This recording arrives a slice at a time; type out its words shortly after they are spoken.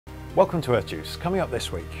Welcome to Earth Juice. Coming up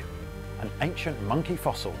this week, an ancient monkey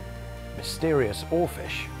fossil, mysterious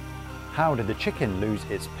oarfish, how did the chicken lose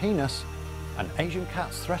its penis, and Asian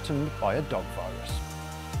cats threatened by a dog virus.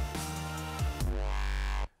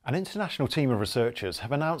 An international team of researchers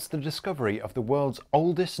have announced the discovery of the world's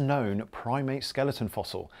oldest known primate skeleton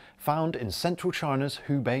fossil, found in central China's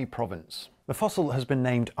Hubei province. The fossil has been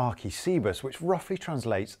named Archicebus, which roughly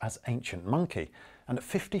translates as ancient monkey, and at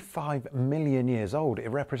 55 million years old it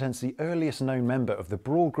represents the earliest known member of the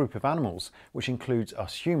broad group of animals, which includes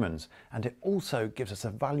us humans, and it also gives us a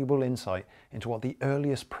valuable insight into what the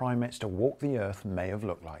earliest primates to walk the earth may have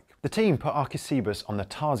looked like. The team put Archicebus on the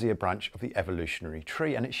tarsier branch of the evolutionary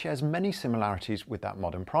tree, and it shares many similarities with that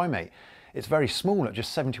modern primate. It's very small at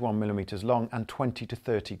just 71 millimeters long and 20 to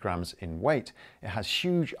 30 grams in weight. It has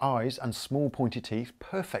huge eyes and small pointy teeth,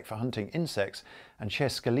 perfect for hunting insects, and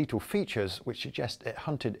shares skeletal features which suggest it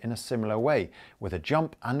hunted in a similar way, with a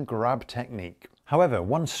jump and grab technique. However,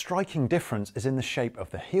 one striking difference is in the shape of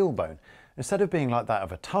the heel bone. Instead of being like that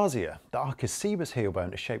of a tarsier, the Archicebus heel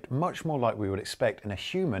bone is shaped much more like we would expect in a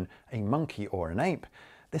human, a monkey or an ape.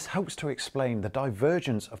 This helps to explain the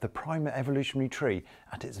divergence of the primate evolutionary tree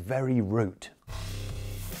at its very root.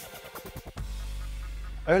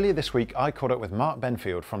 Earlier this week, I caught up with Mark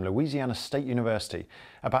Benfield from Louisiana State University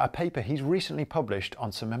about a paper he's recently published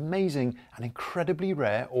on some amazing and incredibly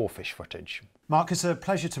rare oarfish footage. Mark, it's a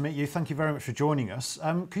pleasure to meet you. Thank you very much for joining us.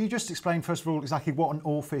 Can you just explain, first of all, exactly what an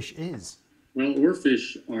oarfish is? Well,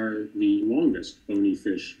 oarfish are the longest bony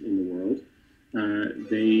fish in the world.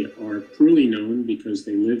 They are poorly known because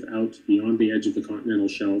they live out beyond the edge of the continental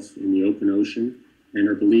shelf in the open ocean and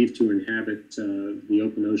are believed to inhabit the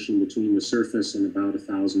open ocean between the surface and about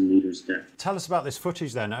 1,000 meters depth. Tell us about this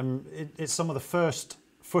footage then. It's some of the first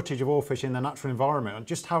footage of oarfish in their natural environment.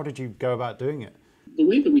 Just how did you go about doing it? The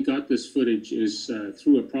way that we got this footage is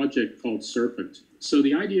through a project called Serpent. So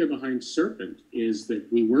the idea behind Serpent is that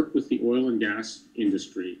we work with the oil and gas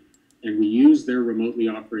industry, and we use their remotely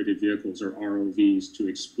operated vehicles, or ROVs, to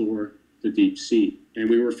explore the deep sea. And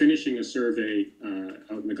we were finishing a survey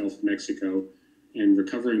out in the Gulf of Mexico and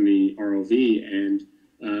recovering the ROV,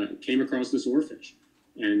 and came across this oarfish.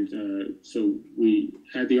 And so we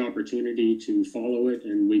had the opportunity to follow it,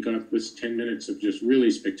 and we got this 10 minutes of just really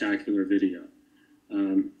spectacular video.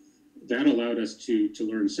 That allowed us to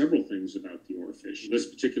learn several things about the oarfish. This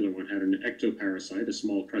particular one had an ectoparasite, a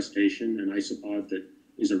small crustacean, an isopod that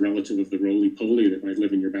is a relative of the roly-poly that might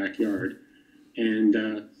live in your backyard. And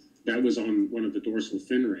that was on one of the dorsal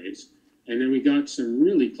fin rays. And then we got some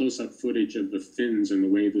really close-up footage of the fins and the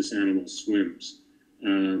way this animal swims.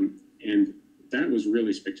 And that was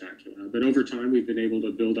really spectacular. But over time, we've been able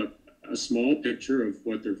to build up a small picture of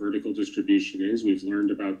what their vertical distribution is. We've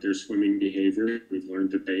learned about their swimming behavior. We've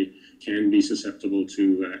learned that they can be susceptible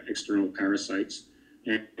to external parasites.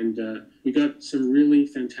 And we got some really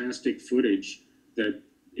fantastic footage that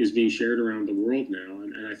is being shared around the world now,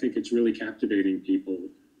 and I think it's really captivating people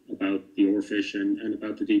about the oarfish and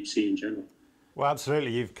about the deep sea in general. Well,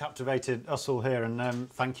 absolutely. You've captivated us all here, and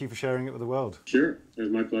thank you for sharing it with the world. Sure, it was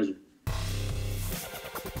my pleasure.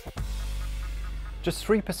 Just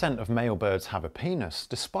 3% of male birds have a penis,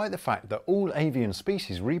 despite the fact that all avian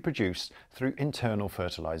species reproduce through internal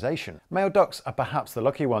fertilization. Male ducks are perhaps the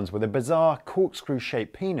lucky ones, with a bizarre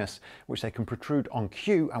corkscrew-shaped penis which they can protrude on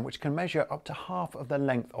cue and which can measure up to half of the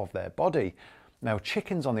length of their body. Male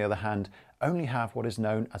chickens, on the other hand, only have what is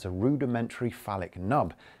known as a rudimentary phallic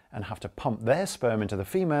nub and have to pump their sperm into the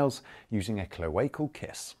females using a cloacal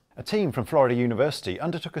kiss. A team from Florida University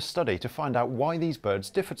undertook a study to find out why these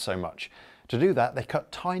birds differed so much. To do that, they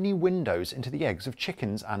cut tiny windows into the eggs of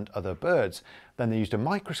chickens and other birds. Then they used a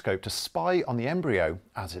microscope to spy on the embryo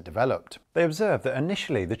as it developed. They observed that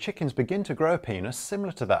initially the chickens begin to grow a penis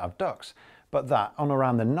similar to that of ducks, but that on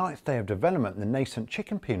around the 9th day of development, the nascent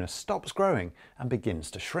chicken penis stops growing and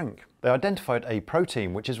begins to shrink. They identified a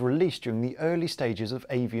protein which is released during the early stages of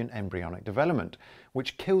avian embryonic development,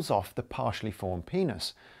 which kills off the partially formed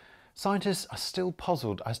penis. Scientists are still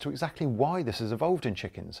puzzled as to exactly why this has evolved in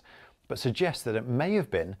chickens, but suggest that it may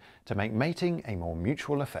have been to make mating a more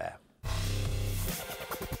mutual affair.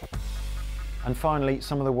 And finally,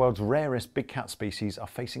 some of the world's rarest big cat species are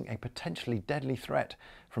facing a potentially deadly threat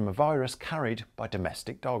from a virus carried by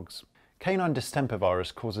domestic dogs. Canine distemper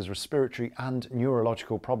virus causes respiratory and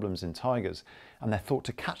neurological problems in tigers, and they're thought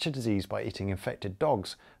to catch the disease by eating infected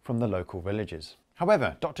dogs from the local villages.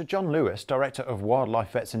 However, Dr. John Lewis, director of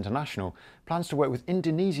Wildlife Vets International, plans to work with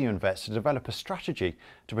Indonesian vets to develop a strategy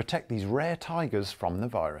to protect these rare tigers from the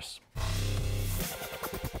virus.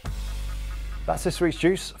 That's this week's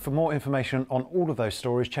Juice. For more information on all of those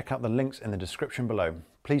stories, check out the links in the description below.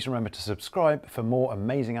 Please remember to subscribe for more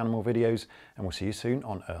amazing animal videos, and we'll see you soon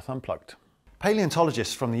on Earth Unplugged.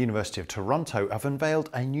 Paleontologists from the University of Toronto have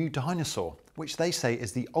unveiled a new dinosaur, which they say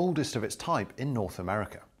is the oldest of its type in North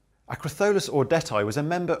America. Acrotholus ordeti was a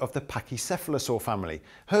member of the Pachycephalosaur family,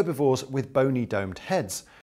 herbivores with bony domed heads,